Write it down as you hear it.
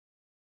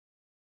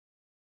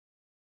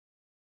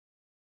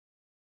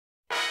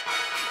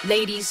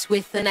Ladies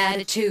with an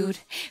attitude,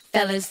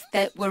 fellas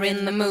that were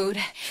in the mood.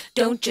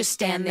 Don't just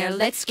stand there,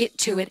 let's get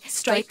to it.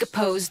 Strike a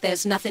pose,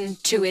 there's nothing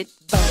to it.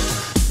 Vogue.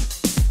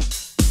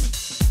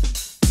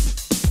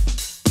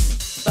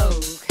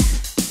 Vogue.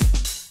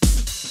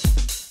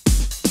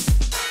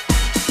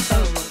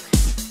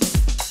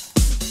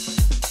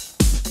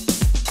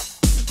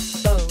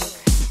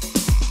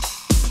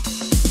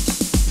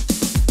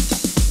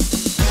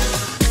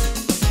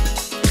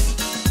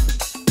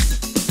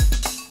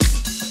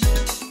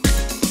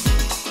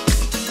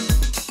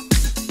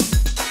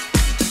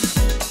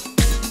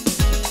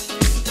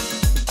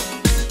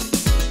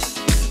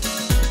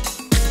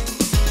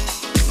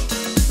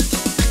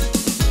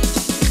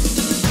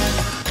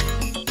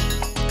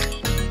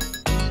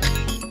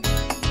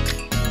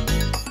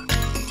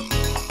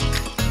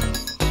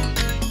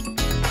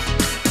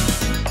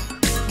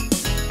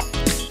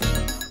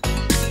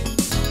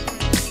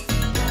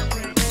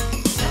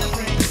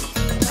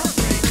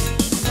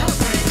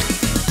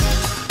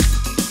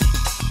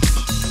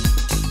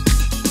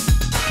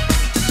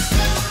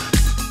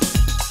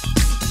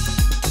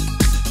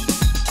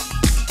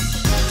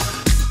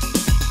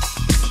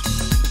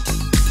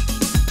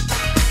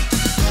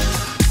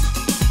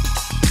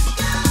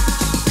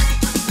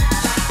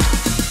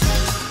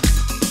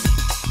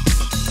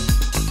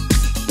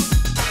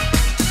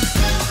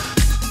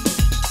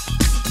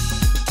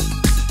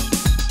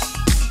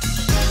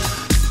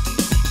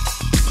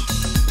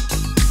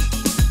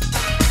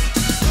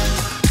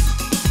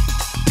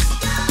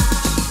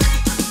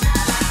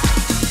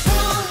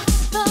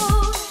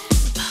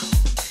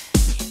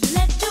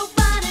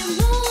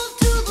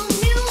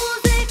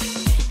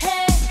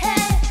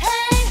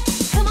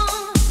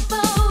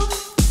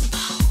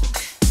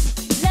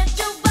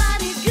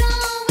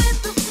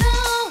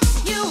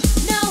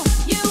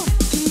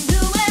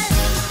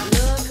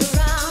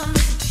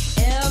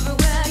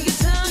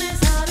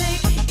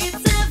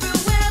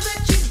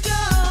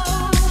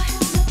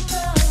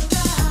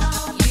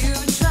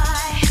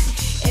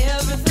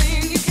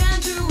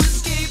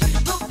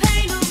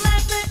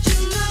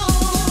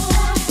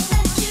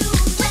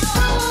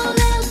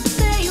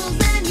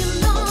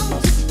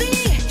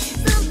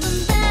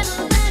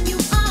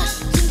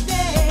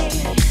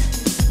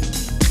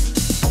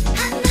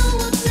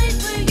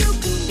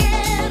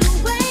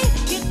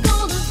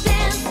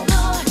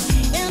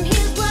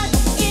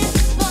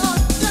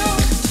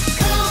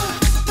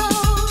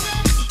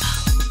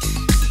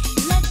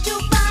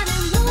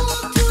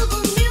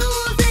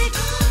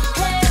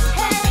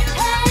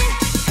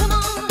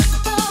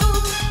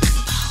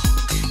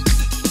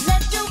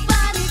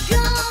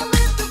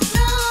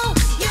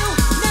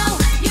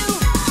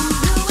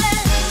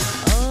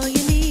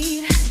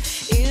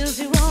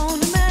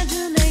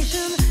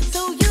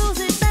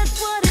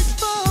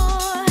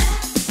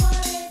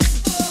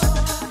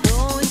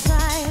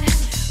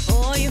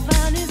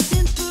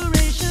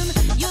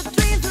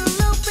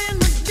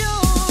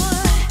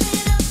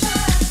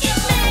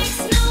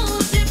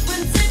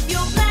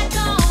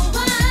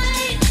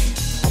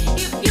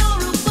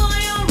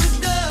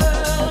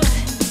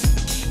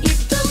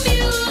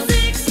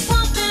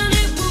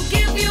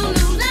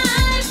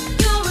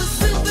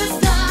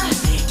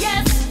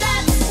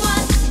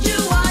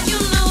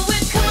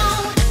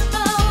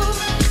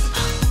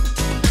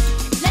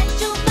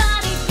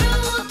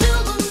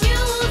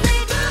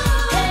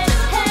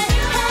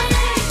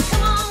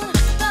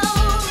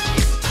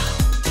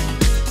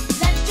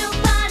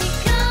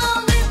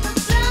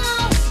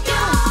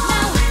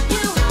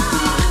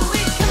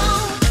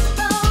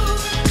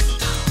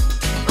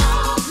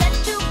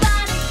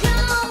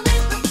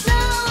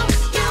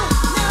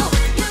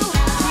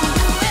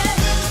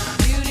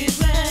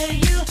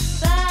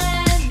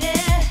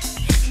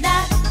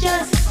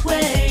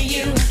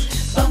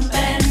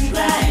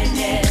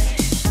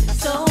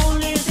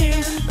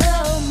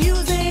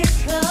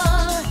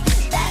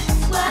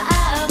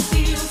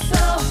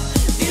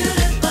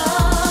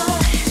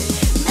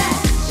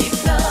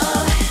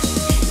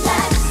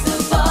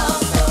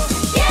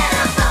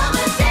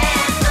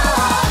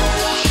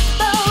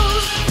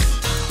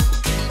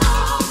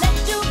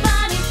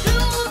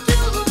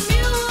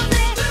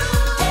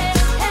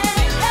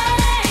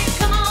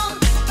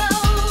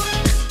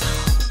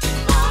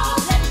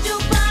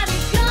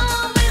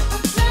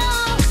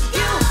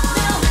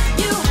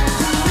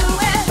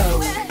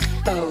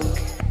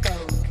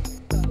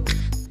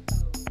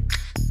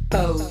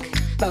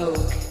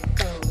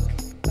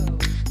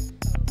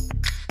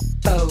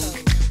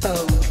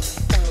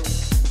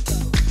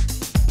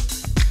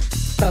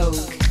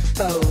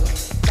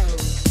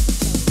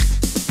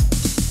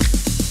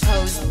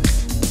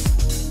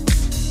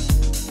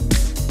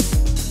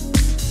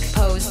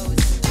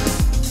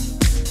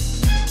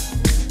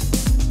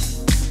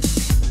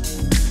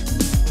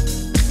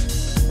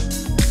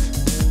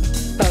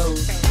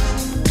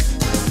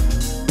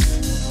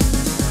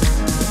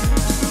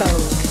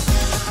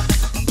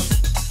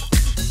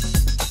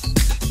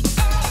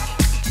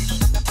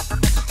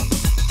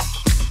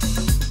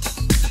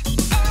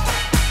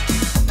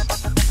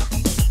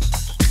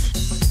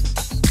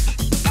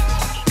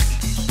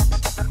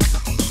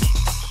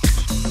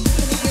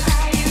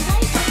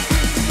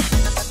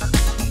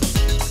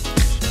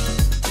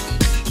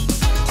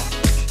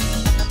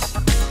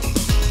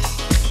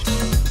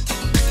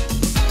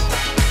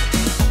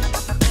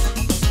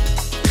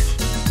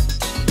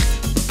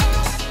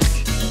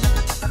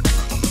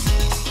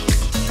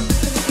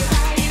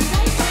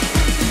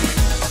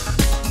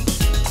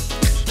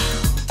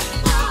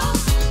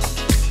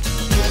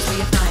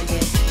 you find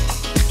it.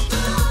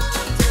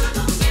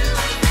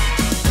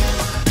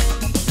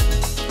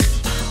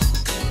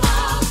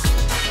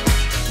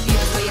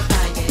 Here's where you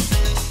find it.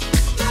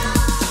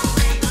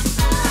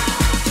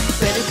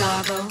 Greta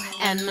Garbo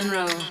and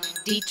Monroe,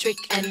 Dietrich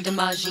and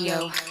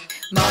DiMaggio,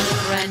 Marlon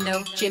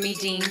Brando, Jimmy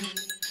Dean,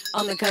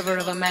 on the cover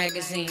of a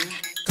magazine.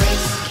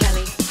 Grace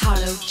Kelly,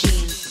 Harlow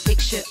Jean,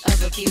 picture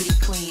of a beauty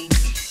queen.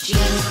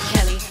 Jean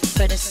Kelly,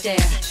 Fred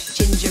Astaire,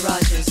 Ginger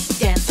Rogers,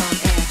 dance on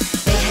air.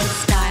 They had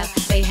style,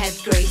 they had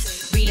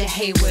grace. Rita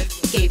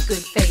Hayworth gave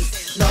good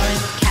face. Lauren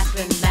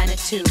Catherine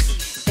Manitou,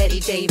 Betty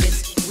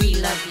Davis, we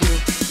love you.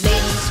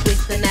 Ladies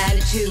with an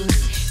attitude,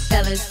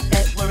 fellas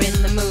that were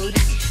in the mood.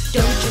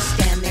 Don't just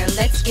stand there,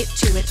 let's get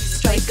to it.